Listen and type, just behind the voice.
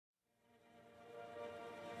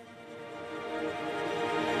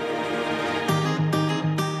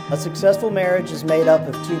A successful marriage is made up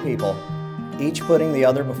of two people, each putting the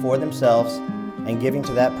other before themselves and giving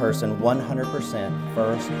to that person 100%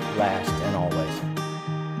 first, last, and always.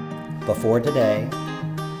 Before today,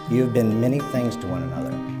 you have been many things to one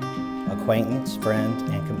another, acquaintance, friend,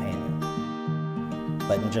 and companion.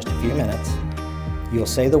 But in just a few minutes, you'll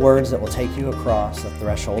say the words that will take you across the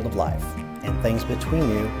threshold of life, and things between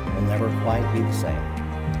you will never quite be the same.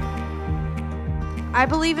 I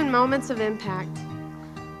believe in moments of impact,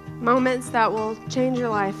 moments that will change your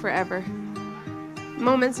life forever,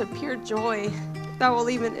 moments of pure joy that will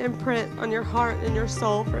leave an imprint on your heart and your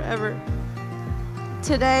soul forever.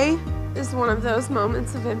 Today is one of those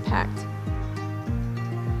moments of impact.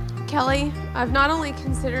 Kelly, I've not only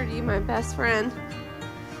considered you my best friend,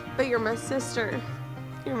 but you're my sister,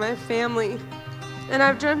 you're my family, and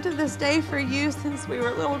I've dreamt of this day for you since we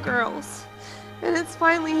were little girls, and it's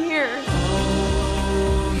finally here.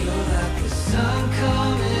 Oh, you're like the sun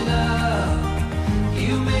coming up,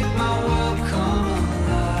 you make my world come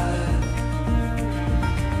alive.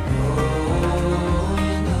 Oh,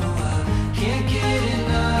 you know I can't get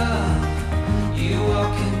enough, you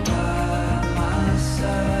walking by my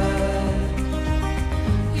side,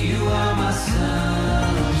 you are my sunshine.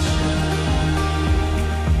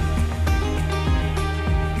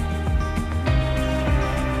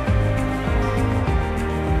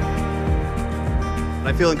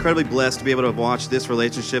 I feel incredibly blessed to be able to watch this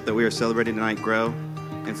relationship that we are celebrating tonight grow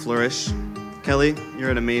and flourish. Kelly,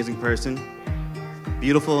 you're an amazing person.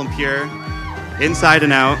 Beautiful and pure, inside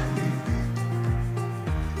and out.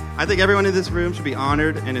 I think everyone in this room should be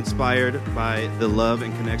honored and inspired by the love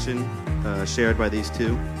and connection shared by these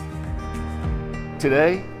two.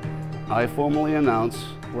 Today, I formally announce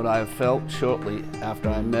what I have felt shortly after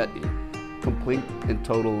I met you, complete and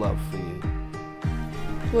total love for you.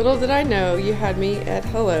 Little did I know you had me at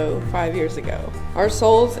hello 5 years ago. Our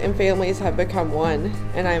souls and families have become one,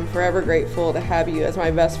 and I am forever grateful to have you as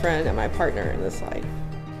my best friend and my partner in this life.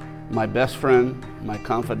 My best friend, my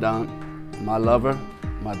confidant, my lover,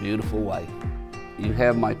 my beautiful wife. You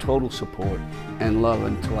have my total support and love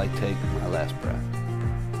until I take my last breath.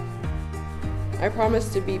 I promise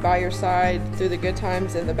to be by your side through the good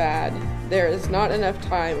times and the bad. There is not enough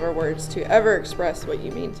time or words to ever express what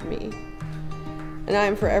you mean to me. And I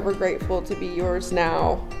am forever grateful to be yours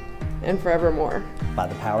now and forevermore. By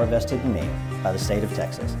the power vested in me by the state of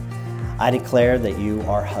Texas, I declare that you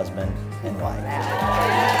are husband and wife.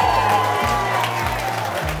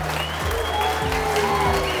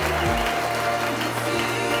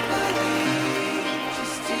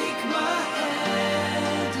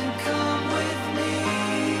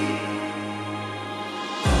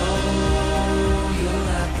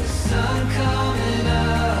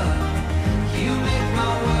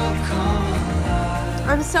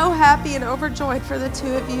 I'm so happy and overjoyed for the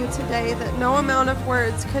two of you today that no amount of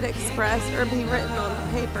words could express or be written on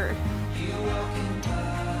the paper.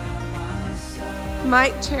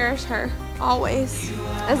 Mike, cherish her, always.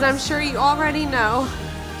 As I'm sure you already know,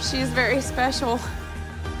 she is very special.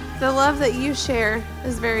 The love that you share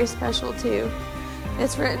is very special too.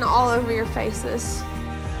 It's written all over your faces.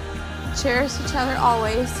 Cherish each other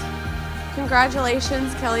always.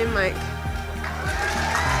 Congratulations, Kelly and Mike.